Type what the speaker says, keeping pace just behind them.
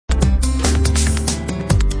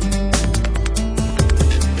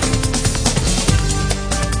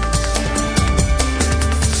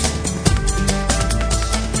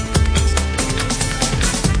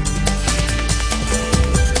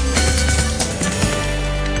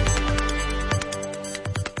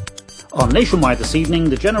On Nationwide this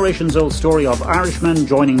evening, the generations-old story of Irishmen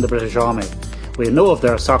joining the British Army. We know of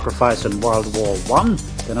their sacrifice in World War I,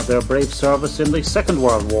 then of their brave service in the Second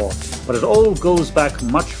World War, but it all goes back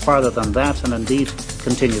much farther than that and indeed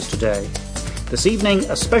continues today. This evening,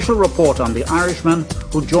 a special report on the Irishmen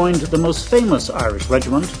who joined the most famous Irish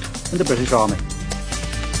regiment in the British Army.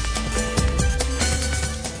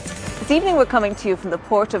 This evening we're coming to you from the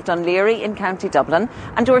port of Dunleary in County Dublin,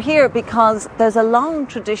 and we're here because there's a long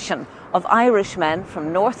tradition of Irishmen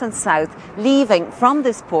from north and south leaving from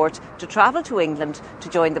this port to travel to England to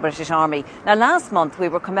join the British Army. Now, last month we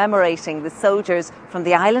were commemorating the soldiers from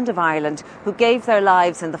the island of Ireland who gave their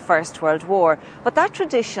lives in the First World War. But that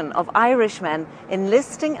tradition of Irishmen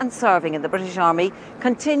enlisting and serving in the British Army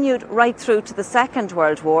continued right through to the Second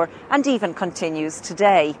World War and even continues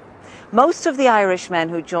today. Most of the Irishmen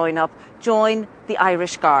who join the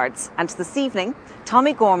Irish Guards. And this evening,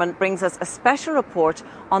 Tommy Gorman brings us a special report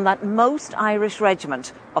on that most Irish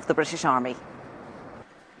regiment of the British Army.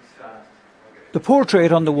 The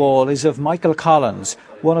portrait on the wall is of Michael Collins,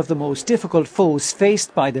 one of the most difficult foes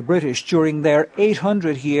faced by the British during their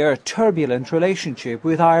 800-year turbulent relationship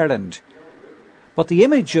with Ireland. But the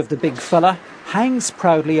image of the big fella hangs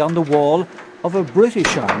proudly on the wall of a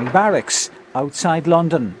British Army barracks outside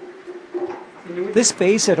London. This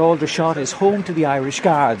base at Aldershot is home to the Irish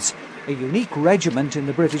Guards, a unique regiment in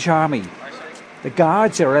the British Army. The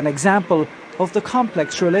Guards are an example of the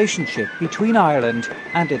complex relationship between Ireland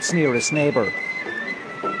and its nearest neighbour.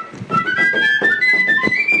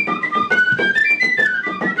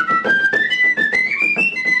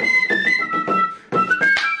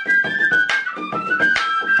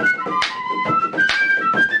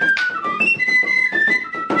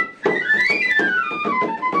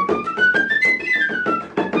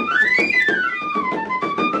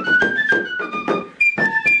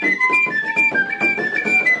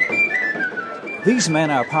 These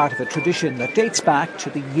men are part of a tradition that dates back to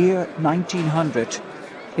the year 1900.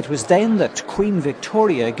 It was then that Queen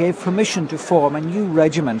Victoria gave permission to form a new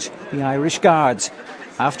regiment, the Irish Guards,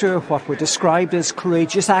 after what were described as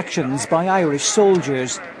courageous actions by Irish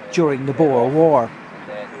soldiers during the Boer War.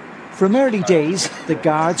 From early days, the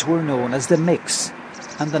Guards were known as the Mix,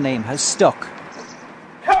 and the name has stuck.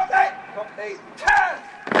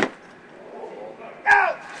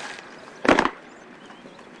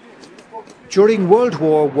 During World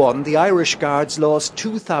War I, the Irish Guards lost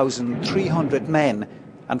 2,300 men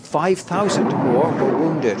and 5,000 more were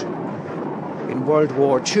wounded. In World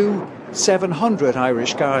War II, 700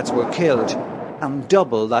 Irish Guards were killed and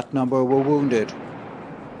double that number were wounded.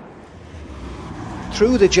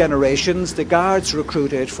 Through the generations, the Guards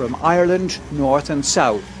recruited from Ireland, north and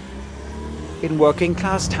south. In working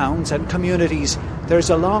class towns and communities, there's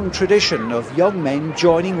a long tradition of young men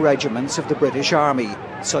joining regiments of the British Army,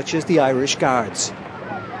 such as the Irish Guards.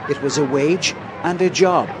 It was a wage and a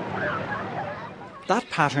job. That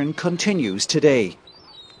pattern continues today.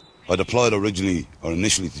 I'd applied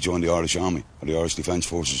initially to join the Irish Army, or the Irish Defence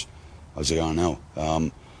Forces, as they are now.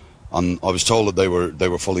 And I was told that they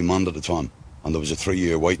were fully manned at the time, and there was a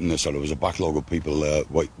 3-year waiting list, or there was a backlog of people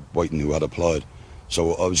waiting who had applied.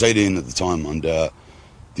 So I was 18 at the time, and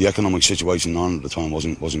the economic situation in Ireland at the time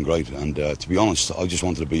wasn't great. And to be honest, I just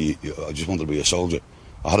wanted to be a soldier.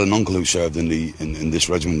 I had an uncle who served in this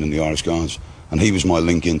regiment in the Irish Guards, and he was my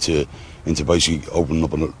link into basically opening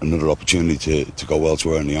up another opportunity to go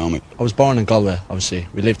elsewhere in the army. I was born in Galway, obviously.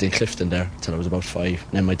 We lived in Clifton there till I was about 5.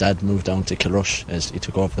 And then my dad moved down to Kilrush as he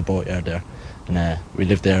took over the boatyard there. And we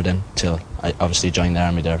lived there then till I obviously joined the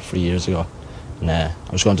army there 3 years ago. And I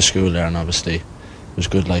was going to school there, and obviously it was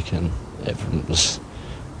good, like, and it was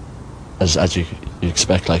as you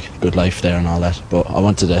expect, like, good life there and all that. But I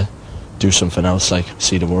wanted to do something else, like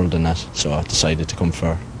see the world and that, so I decided to come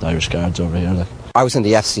for the Irish Guards over here. Like, I was in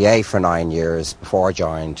the FCA for 9 years before I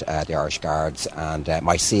joined the Irish Guards, and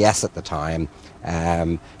my CS at the time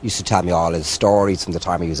used to tell me all his stories from the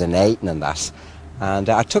time he was in Aiton and that, and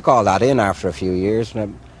I took all that in after a few years,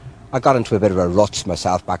 and I got into a bit of a rut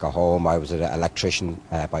myself back at home. I was an electrician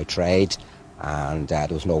by trade, and there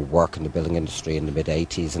was no work in the building industry in the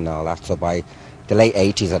mid-80s and all that, so by the late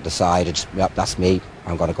 80s I decided, yep, that's me,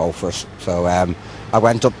 I'm going to go for it. So I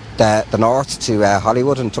went up the north to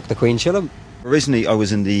Hollywood and took the Queen Shillam. Originally I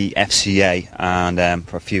was in the FCA and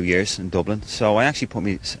for a few years in Dublin, so I actually put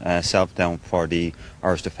myself down for the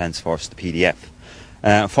Irish Defence Force, the PDF.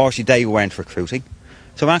 Unfortunately they weren't recruiting,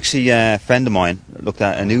 so actually a friend of mine looked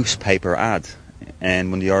at a newspaper ad,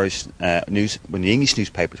 and when the English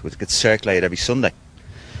newspapers would get circulated every Sunday,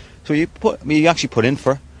 so we actually put in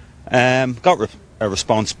for, got a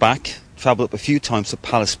response back, travelled up a few times to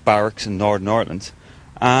Palace Barracks in Northern Ireland,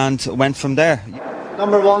 and went from there.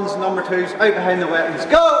 Number ones, number twos, out behind the weapons,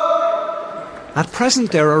 go! At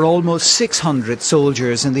present there are almost 600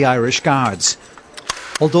 soldiers in the Irish Guards.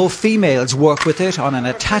 Although females work with it on an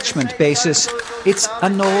attachment basis, it's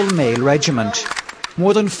an all-male regiment.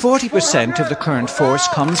 More than 40% of the current force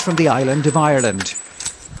comes from the island of Ireland.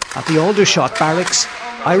 At the Aldershot barracks,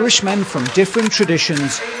 Irishmen from different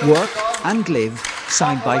traditions work and live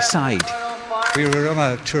side by side. We were on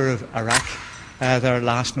a tour of Iraq there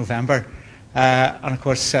last November. And of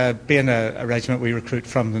course, being a regiment, we recruit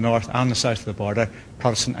from the north and the south of the border,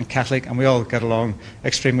 Protestant and Catholic, and we all get along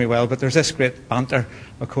extremely well. But there's this great banter,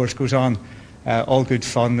 of course, goes on, all good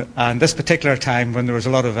fun. And this particular time, when there was a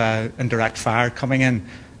lot of indirect fire coming in,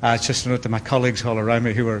 just to note to my colleagues all around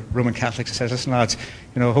me who were Roman Catholics, I said, listen lads,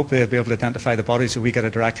 hopefully they'll be able to identify the bodies so we get a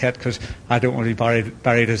direct hit, because I don't want to be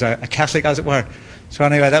buried as a Catholic, as it were. So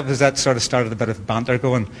anyway, that sort of started a bit of banter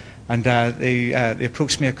going. And they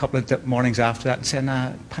approached me a couple of mornings after that and said,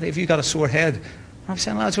 Paddy, have you got a sore head? And I'm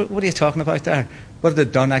saying, lads, what are you talking about there? What had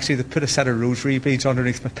they done? Actually, they put a set of rosary beads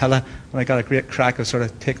underneath my pillow, and I got a great crack of sort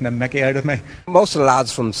of taking the mickey out of me. Most of the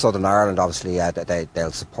lads from Southern Ireland, obviously,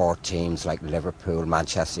 they'll support teams like Liverpool,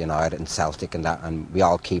 Manchester United and Celtic and that, and we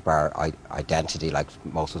all keep our identity, like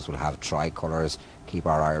most of us will have tricolours, keep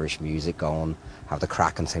our Irish music going, have the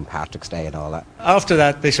crack on St Patrick's Day and all that. After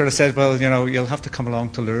that, they sort of said, well, you'll have to come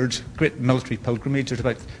along to Lourdes. Great military pilgrimage. There's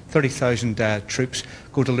about 30,000 troops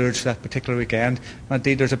go to Lourdes for that particular weekend. And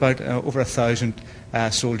indeed, there's about over 1,000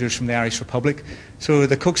 soldiers from the Irish Republic. So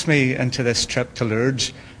they coaxed me into this trip to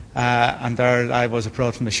Lourdes, and there I was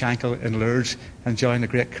abroad from the Shankill in Lourdes, enjoying the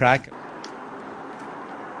great crack.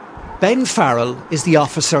 Ben Farrell is the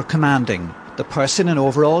officer commanding, the person in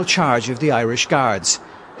overall charge of the Irish Guards.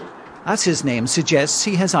 As his name suggests,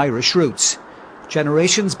 he has Irish roots.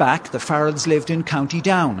 Generations back, the Farrells lived in County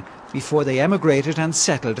Down before they emigrated and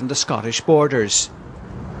settled in the Scottish borders.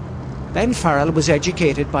 Ben Farrell was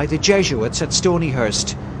educated by the Jesuits at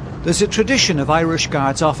Stonyhurst. There's a tradition of Irish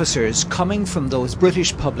Guards officers coming from those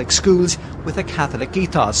British public schools with a Catholic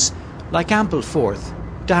ethos, like Ampleforth,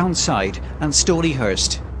 Downside and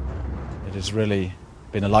Stonyhurst. It has really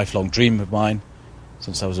been a lifelong dream of mine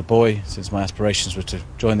since I was a boy, since my aspirations were to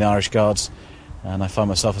join the Irish Guards, and I found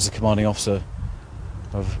myself as a commanding officer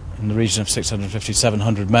in the region of 650,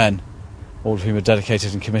 700 men, all of whom are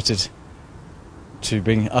dedicated and committed to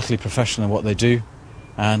being utterly professional in what they do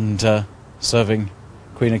and serving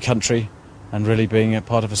Queen and country and really being a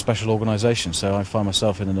part of a special organisation. So I find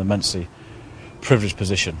myself in an immensely privileged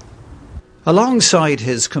position. Alongside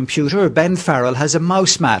his computer, Ben Farrell has a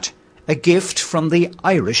mouse mat, a gift from the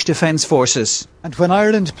Irish Defence Forces. And when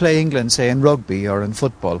Ireland play England, say in rugby or in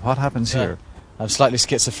football, what happens here? I'm slightly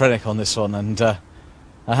schizophrenic on this one, and I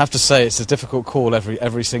have to say it's a difficult call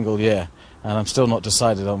every single year, and I'm still not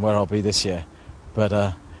decided on where I'll be this year.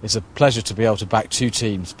 But it's a pleasure to be able to back two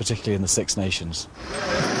teams, particularly in the Six Nations.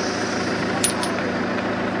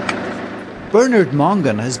 Bernard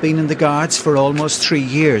Mongan has been in the Guards for almost 3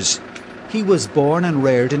 years. He was born and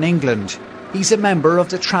reared in England. He's a member of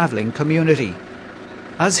the travelling community.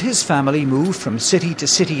 As his family moved from city to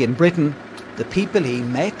city in Britain, the people he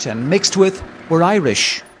met and mixed with were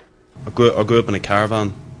Irish. I grew up in a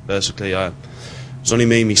caravan, basically. It was only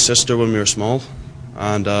me and my sister when we were small,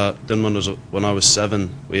 and then when I was 7,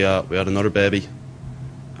 we had another baby,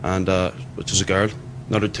 and which was a girl.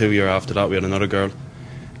 Another 2 years after that, we had another girl,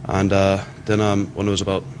 and then when I was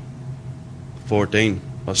about 12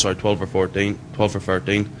 or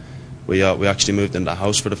 13, we actually moved into the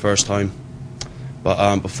house for the first time.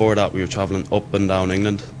 But before that, we were travelling up and down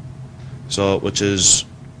England. So, which is,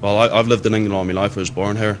 well, I've lived in England all my life. I was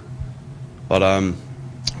born here. But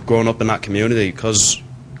growing up in that community, because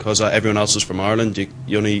everyone else is from Ireland,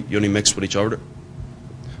 you only mix with each other.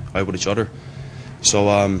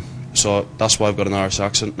 So that's why I've got an Irish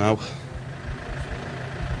accent now.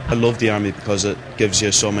 I love the army because it gives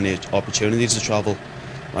you so many opportunities to travel.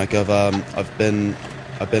 Like I've been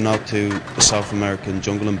out to the South American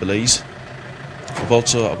jungle in Belize. I've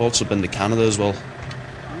also been to Canada as well.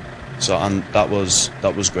 So, and that was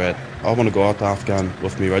great. I want to go out to Afghan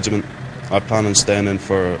with my regiment. I plan on staying in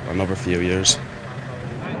for another few years.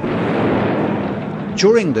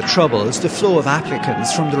 During the Troubles, the flow of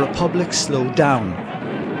applicants from the Republic slowed down.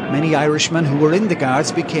 Many Irishmen who were in the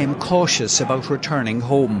Guards became cautious about returning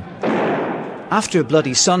home. After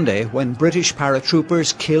Bloody Sunday, when British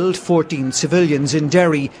paratroopers killed 14 civilians in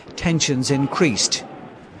Derry, tensions increased.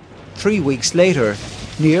 3 weeks later,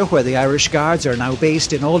 near where the Irish Guards are now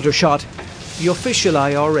based in Aldershot, the official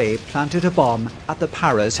IRA planted a bomb at the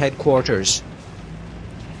Para's headquarters.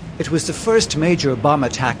 It was the first major bomb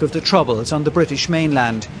attack of the Troubles on the British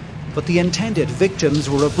mainland, but the intended victims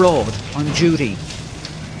were abroad on duty.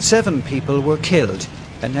 7 people were killed,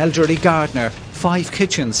 an elderly gardener, 5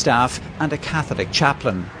 kitchen staff and a Catholic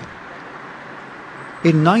chaplain.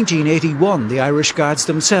 In 1981, the Irish Guards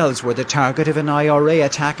themselves were the target of an IRA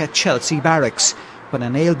attack at Chelsea Barracks, when a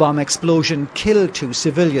nail bomb explosion killed 2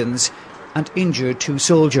 civilians and injured 2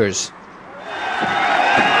 soldiers.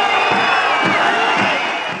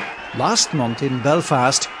 Last month in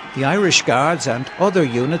Belfast, the Irish Guards and other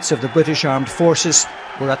units of the British Armed Forces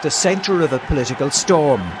were at the centre of a political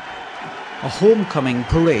storm. A homecoming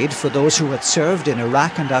parade for those who had served in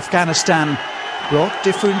Iraq and Afghanistan brought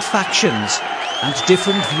different factions and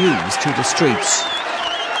different views to the streets.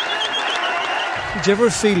 Did you ever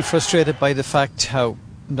feel frustrated by the fact how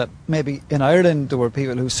that maybe in Ireland there were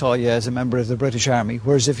people who saw you as a member of the British Army,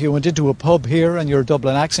 whereas if you went into a pub here and your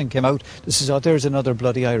Dublin accent came out, this is, oh, there's another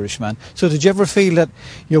bloody Irishman. So did you ever feel that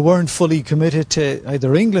you weren't fully committed to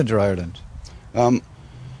either England or Ireland?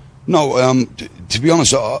 No, to be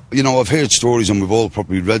honest, you know, I've heard stories and we've all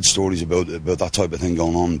probably read stories about that type of thing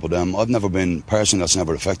going on, but I've never been, personally, that's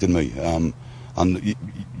never affected me. And,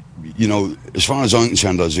 you know, as far as I'm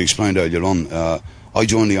concerned, as I explained earlier on, I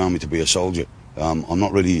joined the army to be a soldier. I'm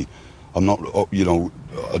not, you know,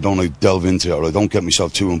 I don't like delve into it, or I don't get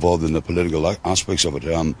myself too involved in the political aspects of it.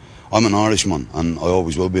 I'm an Irishman, and I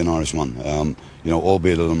always will be an Irishman, you know,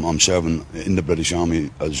 albeit that I'm serving in the British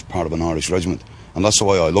Army as part of an Irish regiment. And that's the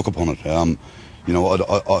way I look upon it. You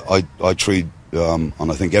know, I treat, and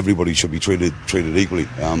I think everybody should be treated equally,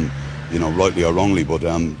 you know, rightly or wrongly, but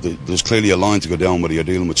there's clearly a line to go down whether you're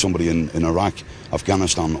dealing with somebody in Iraq,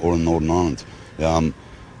 Afghanistan or in Northern Ireland.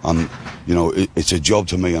 And, you know, it's a job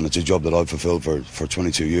to me, and it's a job that I've fulfilled for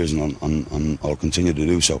 22 years, and I'll continue to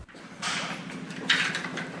do so.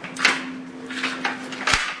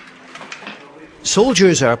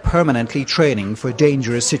 Soldiers are permanently training for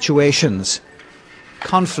dangerous situations.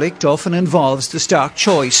 Conflict often involves the stark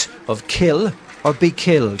choice of kill or be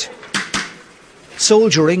killed.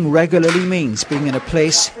 Soldiering regularly means being in a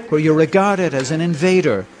place where you're regarded as an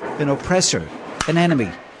invader, an oppressor, an enemy.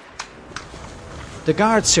 The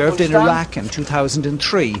Guards served in Iraq in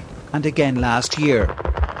 2003 and again last year.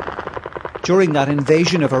 During that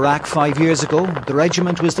invasion of Iraq 5 years ago, the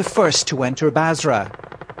regiment was the first to enter Basra.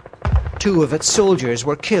 2 of its soldiers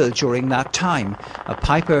were killed during that time, a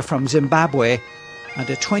piper from Zimbabwe and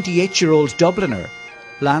a 28-year-old Dubliner,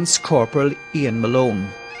 Lance Corporal Ian Malone.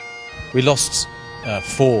 We lost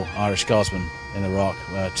 4 Irish Guardsmen in Iraq,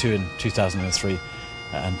 2 in 2003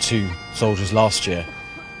 and 2 soldiers last year.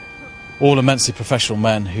 All immensely professional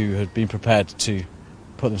men who had been prepared to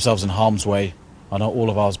put themselves in harm's way on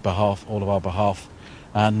all of our behalf.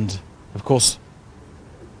 And of course,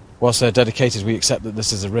 whilst they're dedicated, we accept that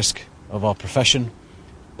this is a risk of our profession,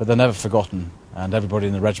 but they're never forgotten, and everybody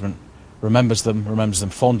in the regiment remembers them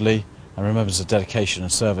fondly, and remembers their dedication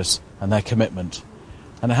and service and their commitment.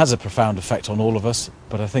 And it has a profound effect on all of us,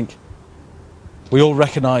 but I think we all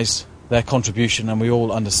recognise their contribution, and we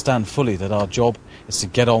all understand fully that our job is to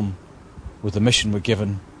get on with the mission we're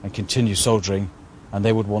given and continue soldiering, and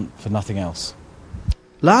they would want for nothing else.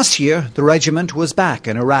 Last year, the regiment was back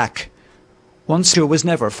in Iraq. Munster was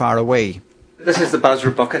never far away. This is the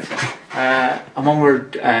Basra bucket. And when we were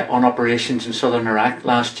on operations in southern Iraq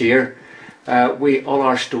last year, all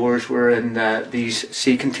our stores were in these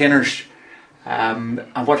sea containers. And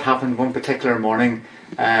what happened one particular morning,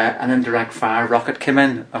 an indirect fire rocket came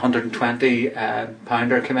in, a 120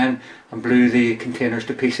 pounder came in and blew the containers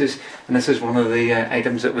to pieces. And this is one of the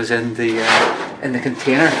items that was in the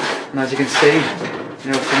container. And as you can see,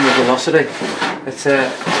 you know, from the velocity,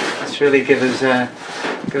 it's really give us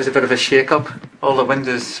a bit of a shake up. All the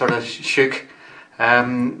windows sort of shook,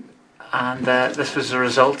 and this was the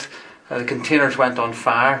result. The containers went on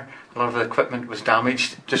fire. A lot of the equipment was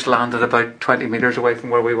damaged, just landed about 20 metres away from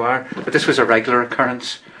where we were. But this was a regular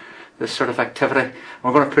occurrence, this sort of activity.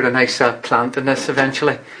 We're going to put a nice plant in this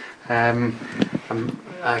eventually, and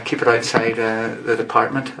keep it outside the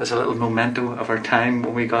department as a little memento of our time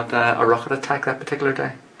when we got a rocket attack that particular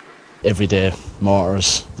day. Every day,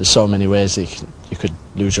 mortars. There's so many ways you could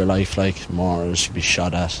lose your life, like mortars, you'd be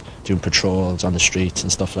shot at, doing patrols on the streets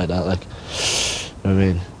and stuff like that. Like, I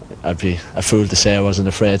mean, I'd be a fool to say I wasn't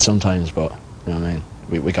afraid sometimes, but you know what I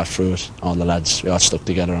mean, we got through it. All the lads, we all stuck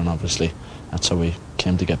together, and obviously that's how we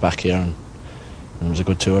came to get back here, and it was a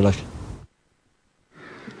good tour. Like,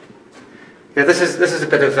 yeah, this is a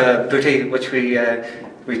bit of booty which we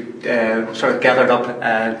sort of gathered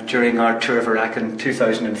up during our tour of Iraq in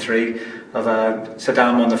 2003. of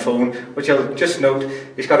Saddam on the phone, which you'll just note,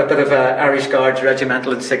 he's got a bit of Irish Guards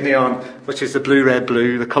regimental insignia on, which is the blue, red,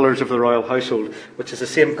 blue, the colours of the royal household, which is the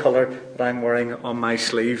same colour that I'm wearing on my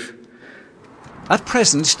sleeve. At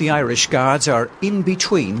present, the Irish Guards are in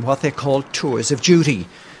between what they call tours of duty.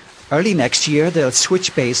 Early next year, they'll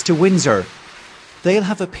switch base to Windsor. They'll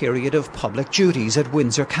have a period of public duties at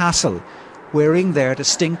Windsor Castle, wearing their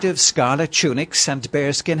distinctive scarlet tunics and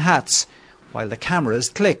bearskin hats, while the cameras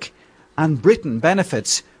click, and Britain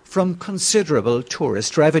benefits from considerable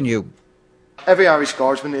tourist revenue. Every Irish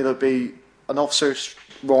Guardsman, either be an officer,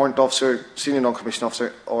 warrant officer, senior non-commissioned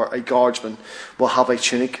officer, or a guardsman, will have a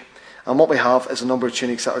tunic. And what we have is a number of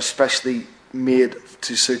tunics that are specially made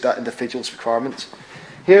to suit that individual's requirements.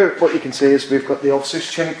 Here, what you can see is we've got the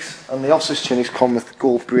officers' tunics, and the officers' tunics come with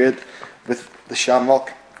gold braid with the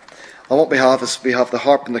shamrock. And what we have is we have the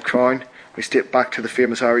harp and the crown, which date back to the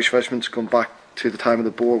famous Irish regiments going back to the time of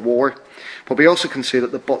the Boer War. But we also can see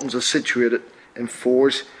that the buttons are situated in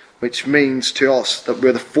fours, which means to us that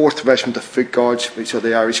we're the 4th Regiment of Foot Guards, which are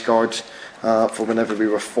the Irish Guards for whenever we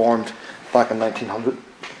were formed back in 1900.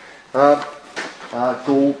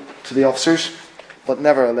 Gold to the officers, but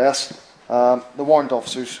nevertheless, the warrant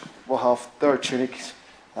officers will have their tunics,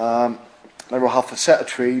 they will have a set of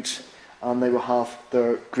tweeds, and they will have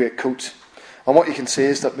their great coats. And what you can see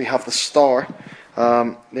is that we have the star,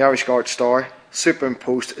 the Irish Guard star,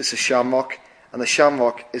 superimposed is the shamrock, and the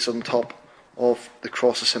shamrock is on top of the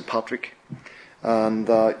cross of St Patrick. And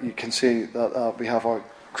you can see that we have our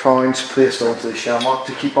crowns placed onto the shamrock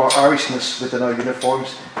to keep our Irishness within our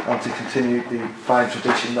uniforms and to continue the fine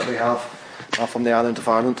tradition that we have from the island of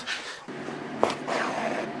Ireland.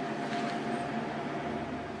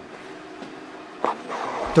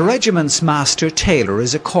 The regiment's master tailor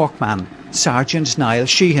is a Corkman, Sergeant Niall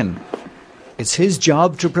Sheehan. It's his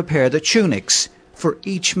job to prepare the tunics for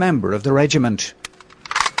each member of the regiment.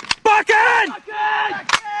 Back in!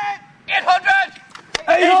 800!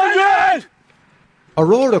 800! A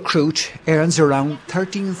raw recruit earns around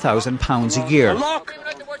 £13,000 a year.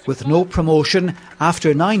 With no promotion,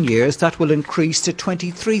 after 9 years that will increase to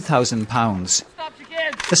 £23,000.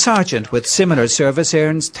 The sergeant with similar service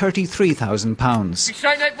earns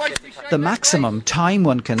 £33,000. The maximum time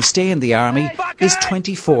one can stay in the army is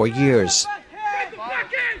 24 years.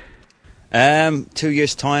 2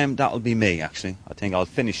 years' time, that'll be me, actually. I think I'll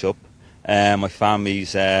finish up. My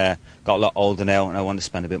family's got a lot older now, and I want to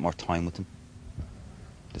spend a bit more time with them.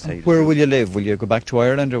 Where will you live? Will you go back to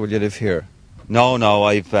Ireland, or will you live here? No,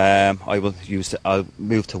 I'll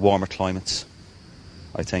move to warmer climates,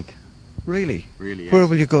 I think. Really? Really, yes. Where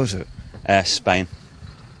will you go to? Spain.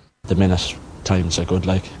 The minute times are good,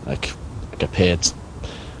 like I get paid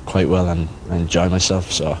quite well and I enjoy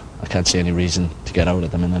myself, so I can't see any reason to get out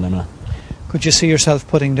at the minute. Could you see yourself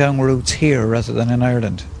putting down roots here rather than in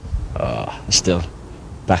Ireland? Still,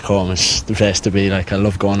 back home is the place to be. Like, I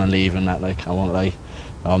love going on leave and that. Like, I won't lie.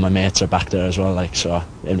 All my mates are back there as well. Like, so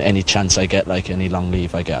any chance I get, like any long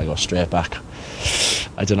leave I get, I go straight back.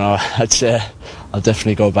 I don't know. I'd say I'll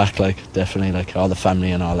definitely go back. Like, definitely, like all the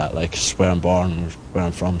family and all that. Like, it's where I'm born, and where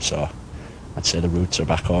I'm from. So I'd say the roots are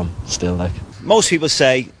back home still. Like, most people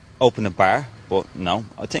say open a bar, but no.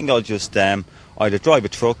 I think I'll just either drive a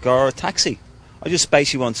truck or a taxi. I just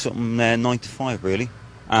basically want something 9 to 5 really,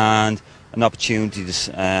 and an opportunity to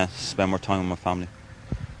spend more time with my family.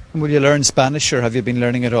 Will you learn Spanish, or have you been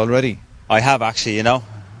learning it already? I have actually, I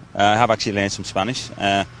have actually learned some Spanish.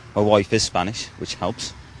 My wife is Spanish, which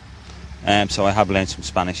helps. So I have learned some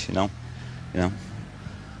Spanish, Una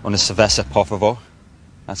cerveza, por favor.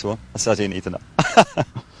 That's all. That's all you need to know.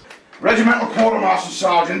 Regimental Quartermaster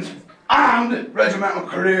Sergeant and Regimental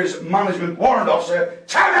Careers Management Warrant Officer,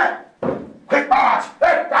 tell me! Quick march!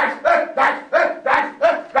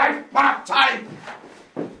 Right, mark time!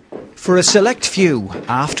 For a select few,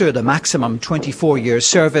 after the maximum 24 years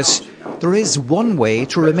service, there is one way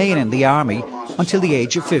to remain in the army until the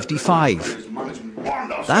age of 55.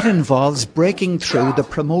 That involves breaking through the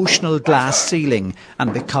promotional glass ceiling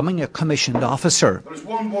and becoming a commissioned officer.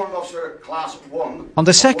 On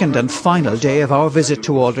the second and final day of our visit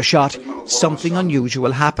to Aldershot, something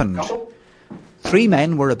unusual happened. 3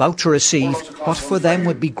 men were about to receive what for them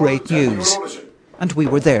would be great news, and we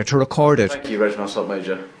were there to record it. Thank you, Regimental Sergeant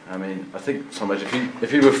Major. I think, Sergeant Major,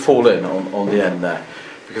 if you would fall in on the end there,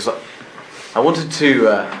 because I wanted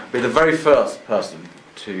to be the very first person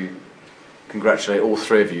to congratulate all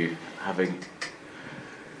 3 of you having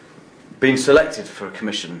been selected for a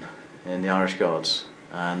commission in the Irish Guards,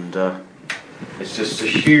 and it's just a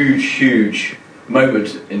huge, huge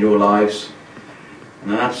moment in your lives,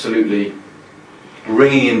 and an absolutely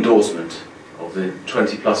ringing endorsement of of the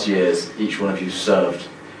 20 plus years each one of you served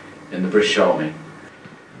in the British Army.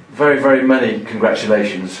 Very, very many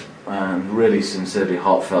congratulations, and really sincerely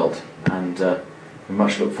heartfelt, and we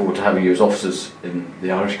much look forward to having you as officers in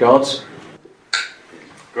the Irish Guards.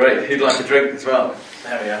 Great, who'd like a drink as well?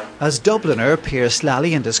 There we are. As Dubliner Pierce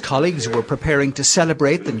Lally and his colleagues were preparing to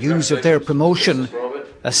celebrate the news of their promotion,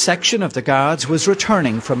 a section of the Guards was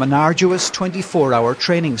returning from an arduous 24-hour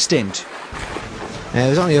training stint. It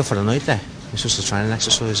was only out for the night there. It was just a training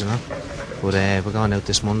exercise, you know. But we're going out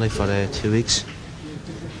this Monday for 2 weeks.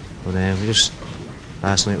 But we just,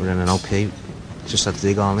 last night we were in an OP. Just had to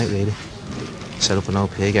dig all night really. Set up an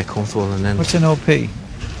OP, get comfortable, and then... What's an OP?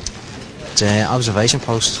 It's an observation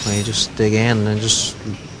post where you just dig in and then just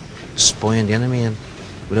spy on the enemy and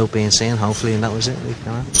without being seen, hopefully, and that was it, like,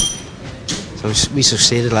 you know. So we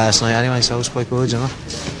succeeded last night anyway, so it was quite good, you know.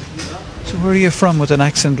 So where are you from with an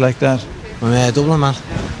accent like that? I'm Dublin man.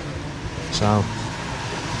 So,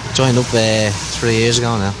 joined up 3 years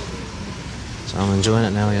ago now. So I'm enjoying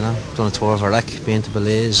it now, you know. Done a tour of Iraq, been to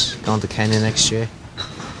Belize, going to Kenya next year.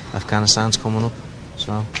 Afghanistan's coming up,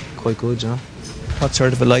 so quite good, you know. What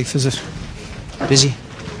sort of a life is it? Busy,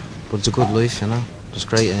 but it's a good life, you know. There's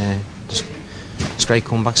great, there's great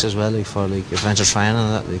comebacks as well, like for like adventure training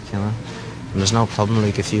and that, like, you know. And there's no problem,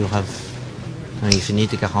 like if you have, I mean, if you need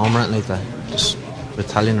to get home or anything like that, just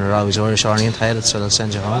battalion are always Irish orientated, so they'll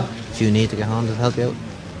send you home. If you need to get home, they'll help you out.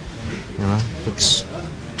 You know, it's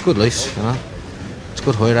good life, you know. It's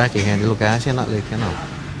good hierarchy here, they look after you, not like, you know.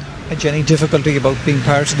 Had you any difficulty about being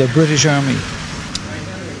part of the British Army?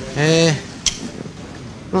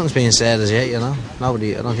 Nothing's being said as yet, you know.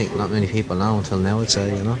 Nobody, I don't think not many people know until now, I'd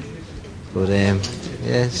say, you know. But yeah,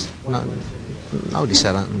 it's not, nobody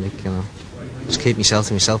said anything, like, you know. Just keep myself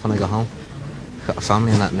to myself when I go home. Got a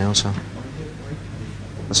family and that now, so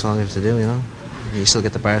that's all you have to do, you know. You still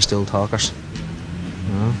get the bar stool talkers,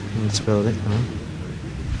 you know, and that's about it, you know.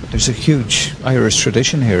 There's a huge Irish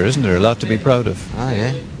tradition here, isn't there? A lot to be proud of. Ah,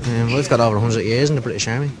 yeah. We've got over 100 years in the British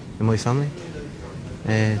Army, in my family.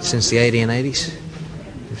 Since the 1880s.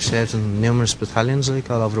 We've served in numerous battalions, like,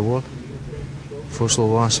 all over the world. First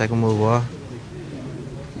World War, Second World War.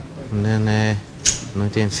 And then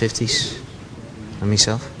 1950s, and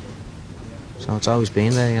myself. So it's always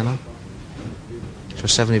been there, you know. So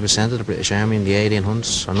 70% of the British Army in the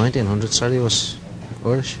 1800s, or 1900s, sorry, was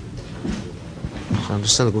Irish. So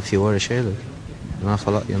there's still a good few Irish here, like, an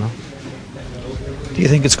awful lot, you know. Do you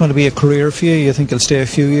think it's going to be a career for you? You think you'll stay a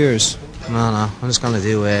few years? No, I'm just going to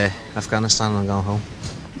do Afghanistan and go home.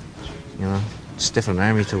 You know, it's a different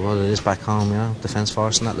army to what it is back home, you know, Defence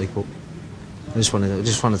Force and that, like, but I just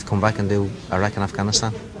wanted to come back and do Iraq and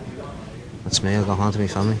Afghanistan. That's me, I'll go home to my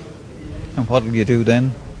family. And what will you do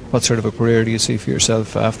then? What sort of a career do you see for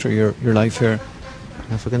yourself after your life here?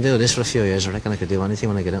 If I can do this for a few years, I reckon I could do anything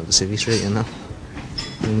when I get out the civvy street, you know.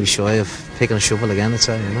 I wouldn't be shy of picking a shovel again, I'd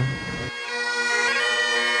say, you know.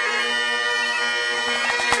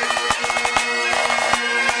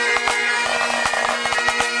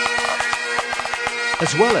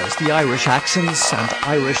 As well as the Irish accents and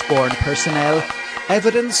Irish-born personnel,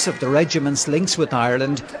 evidence of the regiment's links with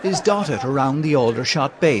Ireland is dotted around the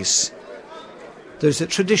Aldershot base. There's a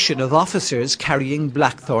tradition of officers carrying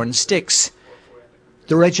blackthorn sticks.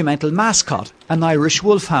 The regimental mascot, an Irish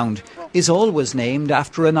wolfhound, is always named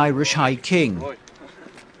after an Irish High King.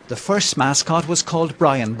 The first mascot was called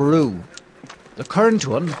Brian Boru. The current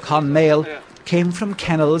one, Con Mail, came from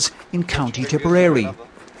kennels in County Tipperary.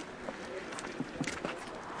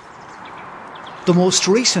 The most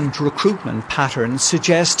recent recruitment patterns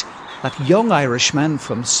suggest that young Irishmen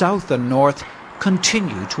from south and north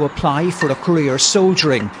continue to apply for a career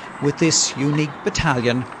soldiering with this unique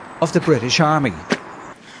battalion of the British Army.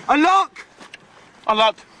 Unlock!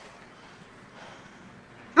 Unlocked.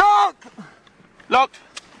 Lock! Locked.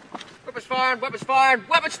 Weapons fired, weapons fired,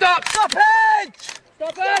 weapons stop! Stop it!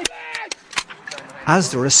 Stop it! As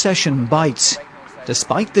the recession bites,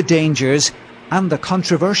 despite the dangers and the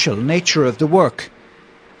controversial nature of the work,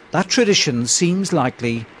 that tradition seems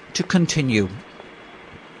likely to continue.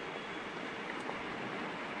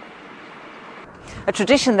 A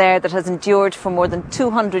tradition there that has endured for more than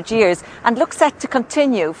 200 years and looks set to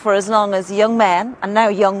continue for as long as young men and now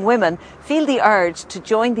young women feel the urge to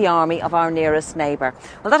join the army of our nearest neighbour.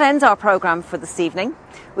 Well, that ends our programme for this evening.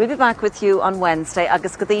 We'll be back with you on Wednesday.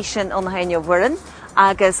 Agus gadishin on hainio vurin,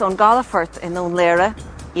 agus on Galafurt in on Lera,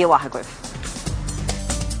 Iawahagwif.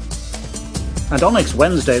 And on next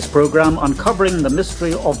Wednesday's programme, uncovering the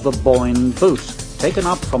mystery of the Boyne boot, taken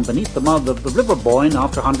up from beneath the mud of the River Boyne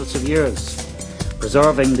after hundreds of years.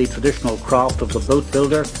 preserving the traditional craft of the boat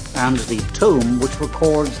builder, and the tome which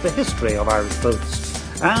records the history of Irish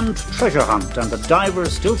boats, and treasure hunt and the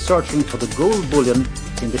divers still searching for the gold bullion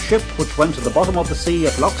in the ship which went to the bottom of the sea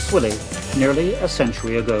at Lough Swilly nearly a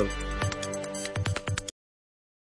century ago.